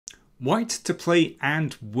White to play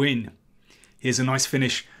and win. Here's a nice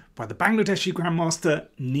finish by the Bangladeshi Grandmaster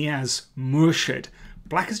Niaz Murshid.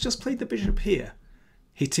 Black has just played the bishop here,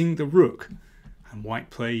 hitting the rook. And white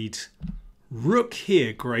played rook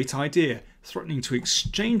here. Great idea. Threatening to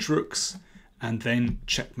exchange rooks and then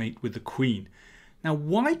checkmate with the queen. Now,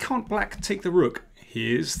 why can't black take the rook?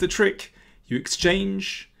 Here's the trick. You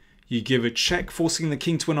exchange, you give a check, forcing the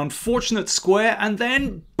king to an unfortunate square, and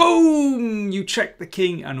then boom! You check the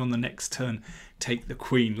king, and on the next turn, take the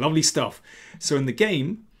queen. Lovely stuff. So in the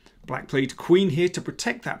game, black played queen here to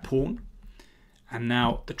protect that pawn. And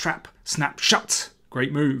now the trap snapped shut.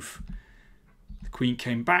 Great move. The queen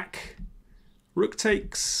came back. Rook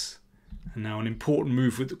takes. And now an important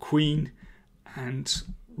move with the queen. And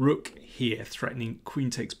rook here, threatening queen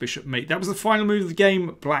takes bishop mate. That was the final move of the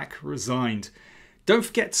game. Black resigned. Don't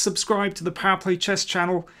forget to subscribe to the PowerPlayChess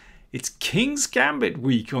channel. It's King's Gambit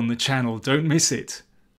week on the channel. Don't miss it.